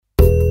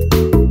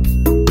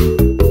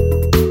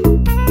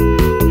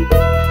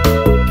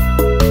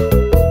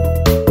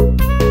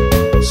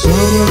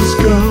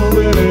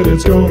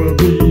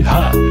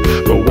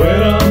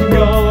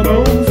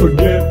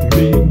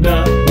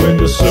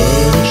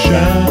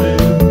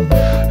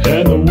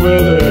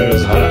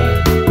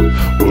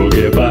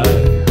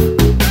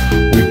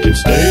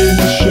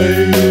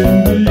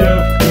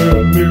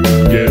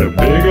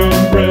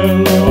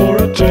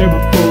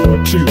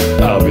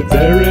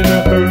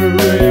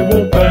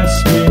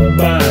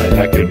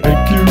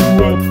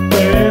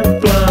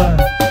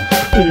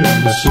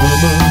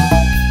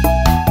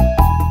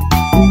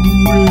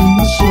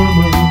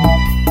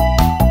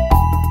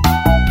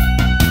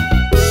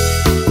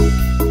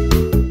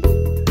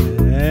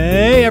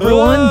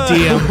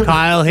DM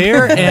Kyle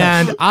here,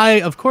 and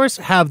I, of course,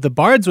 have the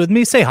bards with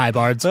me. Say hi,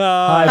 bards.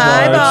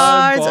 Hi,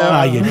 Bards.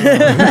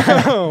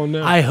 Oh,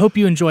 no. I hope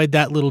you enjoyed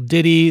that little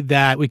ditty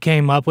that we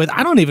came up with.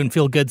 I don't even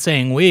feel good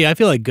saying we. I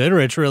feel like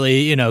Goodrich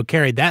really,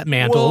 carried that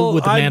mantle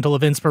with the mantle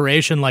of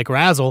inspiration like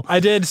Razzle. I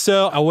did,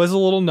 so I was a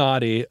little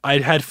naughty. I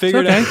had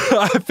figured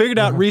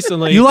out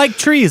recently. You like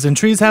trees, and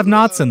trees have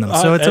knots in them,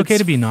 so it's okay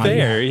to be naughty.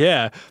 Fair,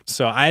 yeah.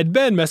 So I had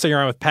been messing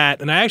around with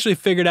Pat, and I actually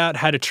figured out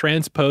how to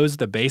transpose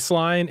the bass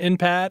line in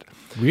Pat.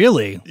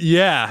 Really?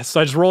 Yeah.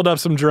 So I just rolled up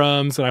some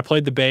drums, and I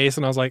played the bass,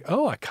 and I was like,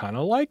 oh, I kind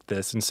of like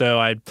this. And so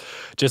I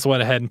just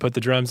went ahead and put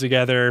the drums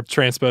together,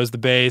 transposed the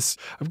bass.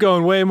 I'm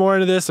going way more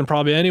into this than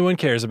probably anyone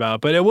cares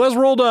about, but it was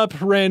rolled up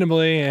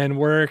randomly and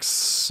works,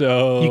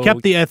 so... You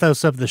kept the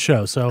ethos of the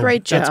show, so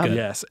Great job. that's good.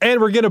 Yes. And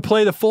we're going to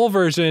play the full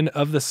version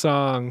of the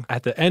song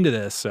at the end of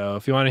this, so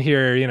if you want to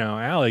hear,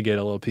 Allie get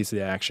a little piece of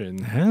the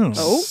action,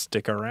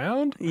 stick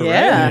around.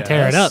 Yeah. Hooray.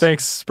 Tear it up.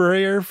 Thanks,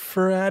 Spurrier,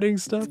 for adding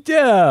stuff.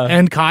 Yeah.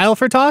 And Kyle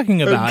for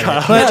talking about Kyle.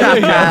 it. But Good job,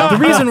 Kyle. the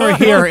reason we're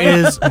here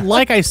is,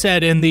 like I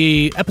said in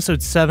the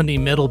episode 70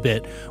 middle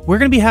bit, we're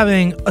going to be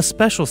having a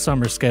special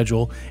summer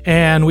schedule,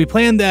 and we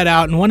planned that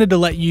out and wanted to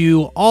let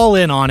you all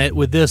in on it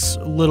with this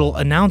little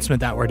announcement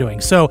that we're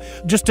doing. So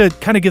just to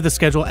kind of give the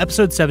schedule,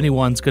 episode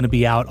 71 is going to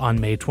be out on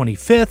May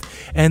 25th,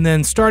 and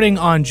then starting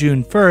on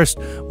June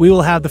 1st, we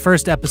will have the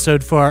first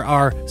episode for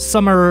our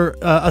summer,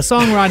 a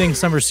songwriting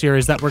summer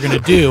series that we're going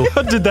to do.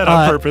 I did that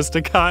on purpose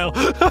to Kyle.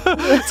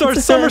 It's our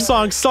summer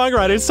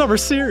songwriting summer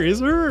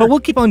series. But we'll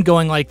keep on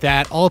going like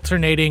that,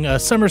 alternating a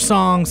summer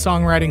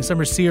songwriting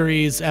summer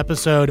series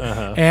episode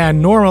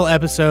and normal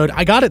episode.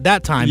 I got it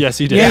that time. Yes,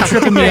 you did. Yeah,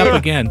 tripping me up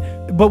again.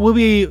 But we'll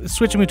be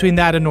switching between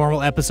that and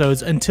normal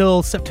episodes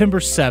until September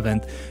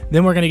 7th.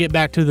 Then we're going to get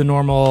back to the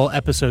normal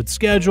episode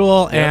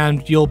schedule,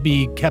 and you'll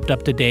be kept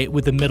up to date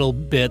with the middle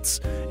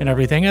bits and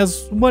everything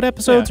as what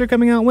episodes are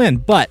coming out when.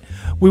 But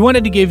we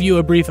wanted to give you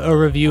a brief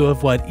overview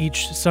of what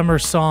each summer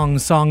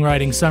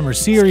songwriting summer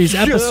series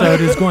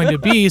episode is going to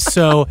be.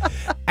 So,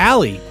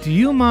 Allie, do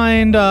you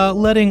mind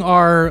letting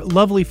our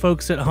lovely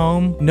folks at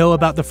home know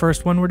about the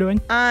first one we're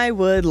doing? I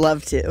would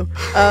love to.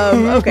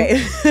 Okay.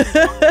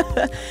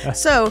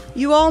 So,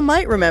 you all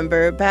might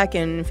remember back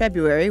in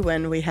February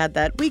when we had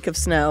that week of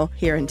snow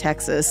here in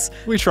Texas.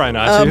 We try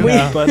not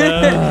to,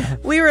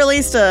 but... We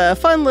released a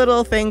fun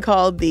little thing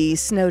called the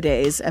Snow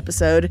Days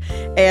episode,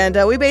 and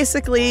we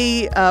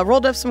basically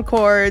rolled up some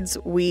chords.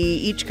 We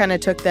each kind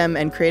of took them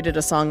and created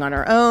a song on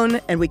our own,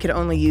 and we could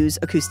only use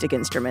acoustic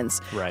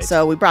instruments. Right.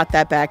 So we brought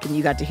that back, and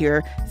you got to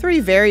hear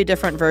 3 very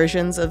different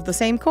versions of the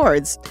same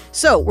chords.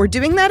 So we're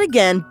doing that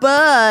again,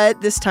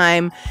 but this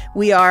time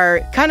we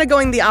are kind of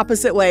going the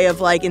opposite way of,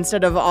 like,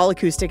 instead of all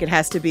acoustic, it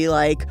has to be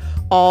like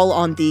all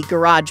on the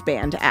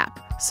GarageBand app.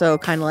 So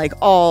kind of like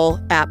all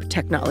app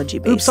technology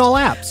based. Oops, all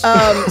apps.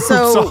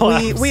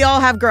 So we all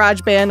have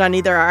GarageBand on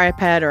either our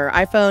iPad or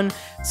iPhone.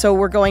 So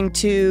we're going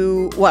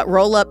to,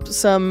 roll up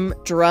some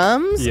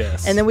drums?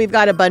 Yes. And then we've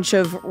got a bunch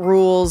of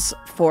rules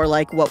for,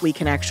 like, what we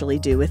can actually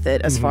do with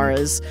it as far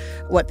as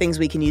what things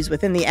we can use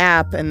within the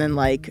app. And then,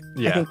 I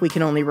think we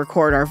can only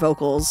record our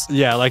vocals.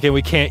 Yeah, and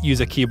we can't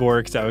use a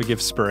keyboard because that would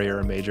give Spurrier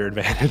a major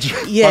advantage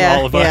on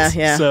all of us.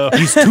 Yeah. So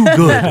He's too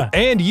good.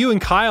 And you and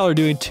Kyle are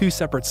doing 2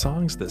 separate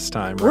songs this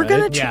time, right? We're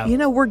going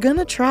to we're going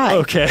to try.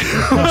 Okay.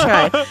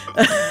 Try.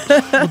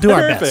 We'll do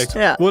our Perfect. best.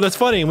 Yeah. Well, that's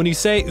funny. When you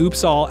say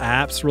oops all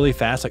apps really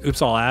fast, like oops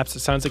all apps, it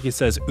sounds like he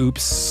says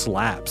oops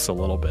slaps a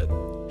little bit.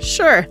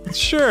 Sure.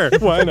 Sure.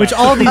 Why not? Which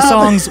all these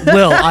songs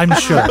will, I'm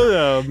sure.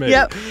 Oh, maybe.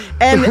 Yep.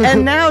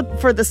 And now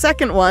for the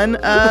second one,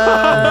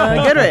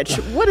 Goodrich,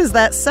 what is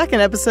that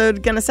second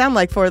episode going to sound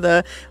like for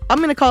the, I'm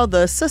going to call it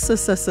the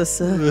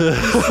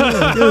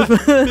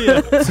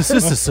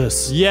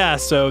Yeah,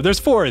 so there's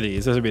 4 of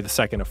these. This would be the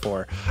second of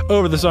 4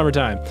 over the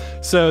summertime.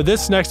 So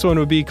this next one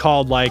would be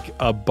called like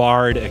a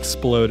Bard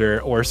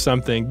Exploder or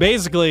something.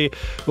 Basically,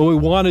 what we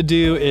want to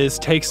do is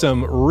take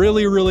some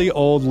really, really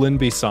old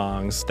Lindby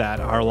songs that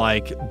are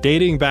like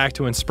dating back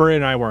to when Spurrier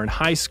and I were in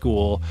high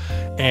school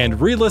and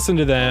re-listen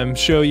to them,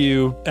 show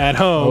you at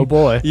home. Oh,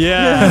 boy.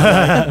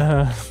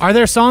 Yeah. Are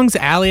there songs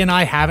Allie and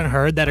I haven't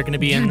heard that are going to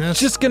be in this?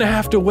 Just going to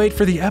have to wait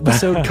for the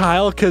episode,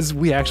 Kyle, because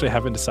we actually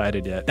haven't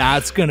decided yet.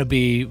 That's going to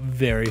be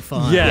very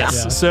fun.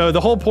 Yes. Yeah. So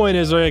the whole point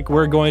is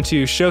we're going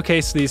to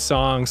showcase these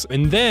songs,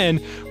 and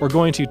then we're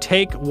going to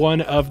take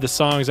one of the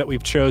songs that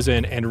we've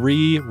chosen and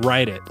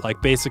rewrite it.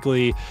 Like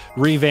basically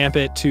revamp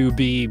it to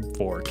be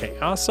for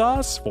Chaos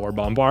Sauce, for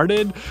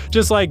Bombarded.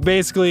 Just like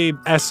basically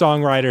as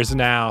songwriters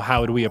now,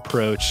 how would we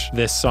approach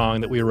this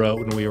song that we wrote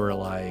when we were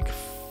like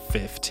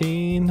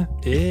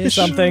 15-ish?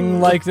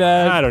 Something like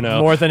that. I don't know.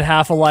 More than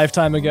half a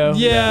lifetime ago.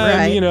 Yeah,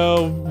 Right.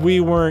 and,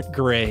 we weren't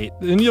great.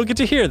 And you'll get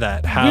to hear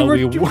that, how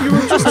We were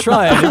just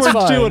trying. It's we're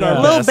fine. doing our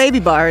Yeah. best. little baby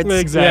bards.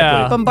 Exactly.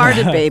 Yeah.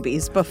 Bombarded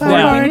babies before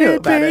Yeah. we knew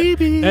about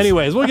it.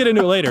 Anyways, we'll get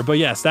into it later. But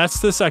yes, that's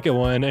the second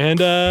one, and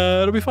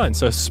it'll be fun.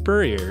 So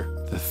Spurrier,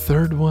 the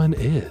third one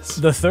is?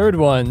 The third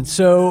one.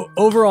 So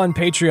over on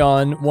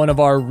Patreon, one of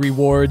our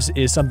rewards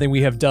is something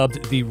we have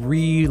dubbed the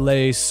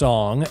relay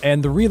song.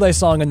 And the relay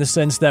song in the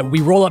sense that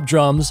we roll up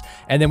drums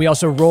and then we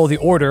also roll the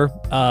order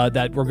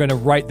that we're going to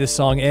write this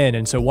song in.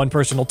 And so one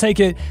person will take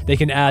it, they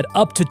can add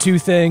up to 2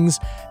 things,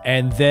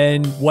 and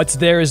then what's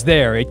there is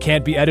there. It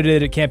can't be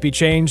edited, it can't be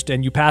changed,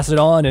 and you pass it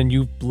on and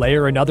you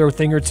layer another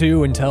thing or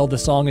 2 until the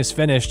song is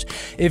finished.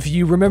 If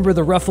you remember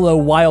the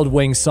Ruffalo Wild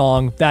Wings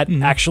song, that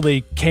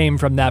actually came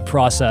from that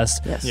process.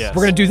 Yes.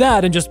 We're going to do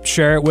that and just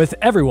share it with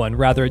everyone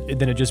rather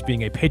than it just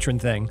being a patron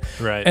thing.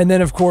 Right. And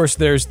then, of course,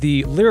 there's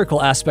the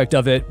lyrical aspect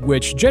of it,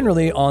 which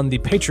generally on the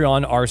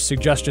Patreon are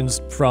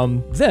suggestions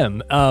from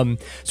them.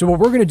 So what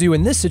we're going to do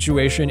in this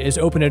situation is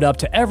open it up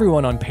to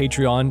everyone on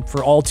Patreon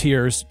for all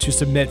tiers to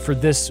submit for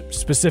this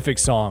specific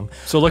song.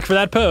 So look for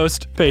that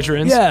post,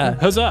 patrons. Yeah.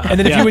 Huzzah. And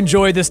then if you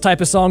enjoy this type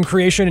of song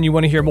creation and you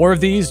want to hear more of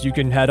these, you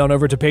can head on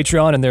over to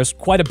Patreon, and there's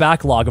quite a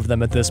backlog of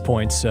them at this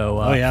point.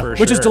 So,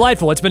 which is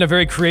delightful. It's been a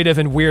very creative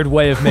and weird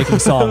way of making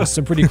songs.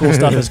 Some pretty cool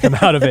stuff has come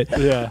out of it.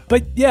 Yeah.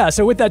 But yeah,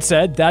 so with that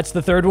said, that's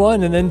the third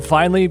one. And then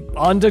finally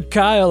on to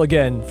Kyle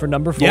again for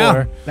number 4.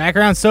 Yeah,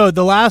 background. So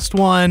the last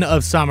one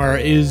of summer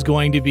is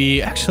going to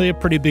be actually a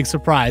pretty big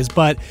surprise,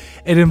 but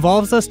it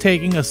involves us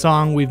taking a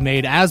song we've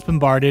made as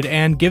Bombarded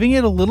and giving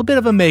it a little bit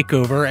of a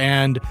makeover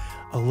and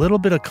a little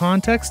bit of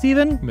context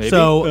even. Maybe.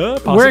 So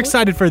Possibly. we're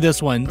excited for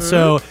this one.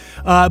 So,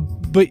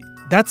 but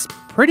that's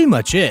pretty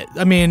much it.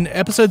 I mean,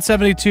 episode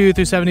 72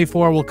 through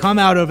 74 will come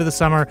out over the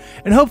summer,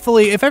 and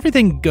hopefully, if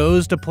everything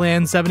goes to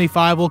plan,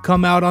 75 will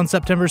come out on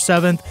September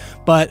 7th,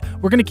 but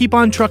we're going to keep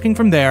on trucking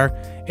from there,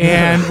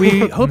 and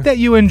we hope that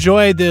you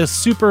enjoy this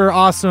super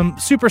awesome,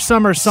 super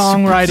summer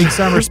songwriting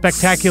summer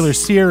spectacular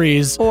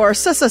series. Or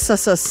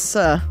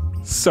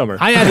Summer.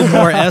 I added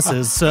more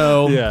S's,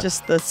 so... Yeah.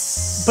 just the...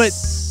 But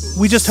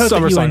we just hope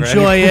Summer that you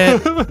songwriting.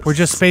 enjoy it. We're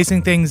just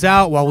spacing things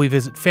out while we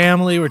visit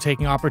family. We're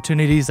taking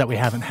opportunities that we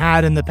haven't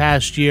had in the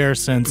past year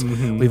since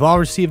we've all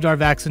received our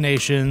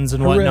vaccinations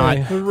and whatnot.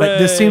 Hooray. But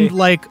this seemed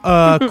like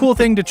a cool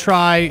thing to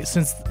try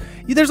since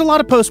there's a lot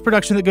of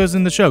post-production that goes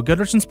in the show.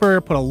 Goodrich and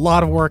Spur put a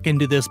lot of work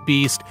into this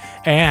beast,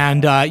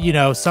 and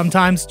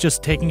sometimes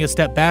just taking a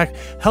step back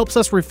helps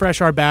us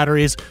refresh our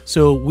batteries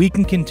so we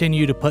can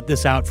continue to put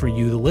this out for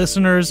you, the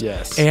listeners.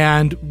 Yes.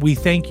 And we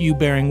thank you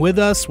bearing with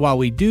us while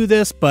we do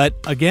this. But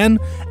again,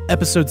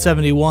 episode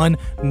 71,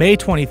 May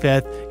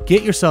 25th.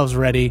 Get yourselves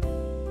ready.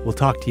 We'll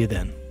talk to you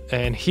then.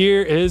 And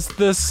here is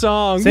the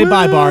song. Say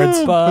bye, Bards.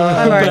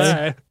 Bye, Bards.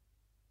 Bye.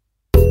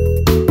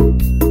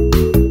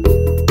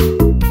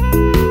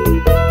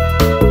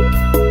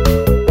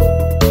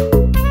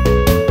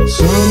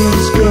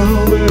 Summer's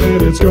coming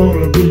and it's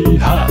gonna be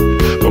hot,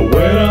 but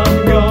when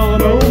I'm gone,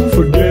 don't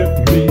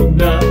forget me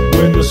not.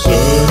 When the sun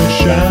is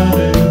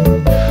shining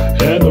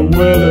and the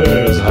weather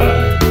is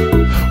high,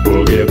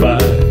 we'll get by.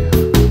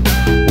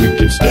 We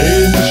can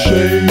stay in the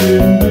shade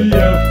in the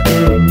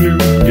afternoon,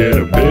 get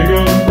a big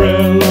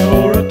umbrella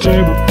or a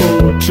table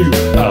for 2.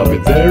 I'll be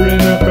there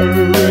in a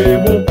hurry,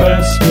 won't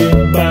pass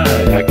me by.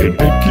 I can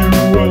pick you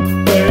up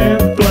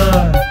and fly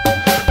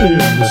in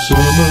the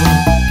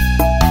summer.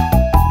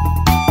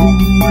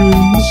 In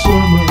the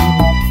summer.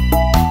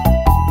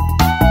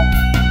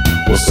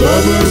 Well,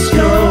 summer's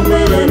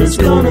coming and it's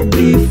gonna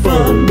be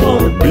fun.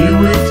 Wanna be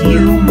with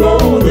you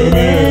more than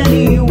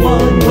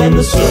anyone. When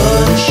the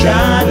sun is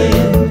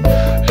shining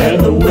and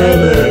the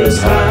weather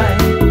is high,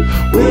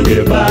 we'll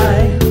get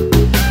by.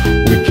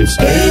 We can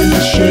stay in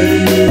the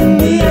shade in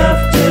the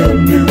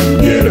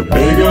afternoon, get a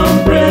big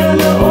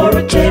umbrella or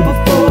a table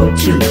for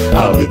 2.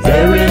 I'll be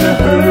there in a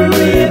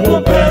hurry, it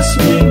won't pass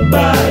me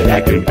by.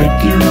 I can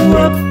pick you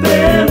up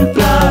and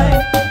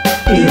fly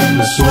in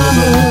the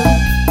summer.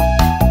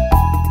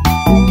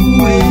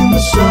 Ooh, in the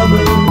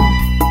summer.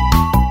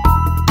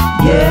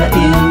 Yeah,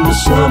 in the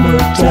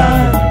summertime.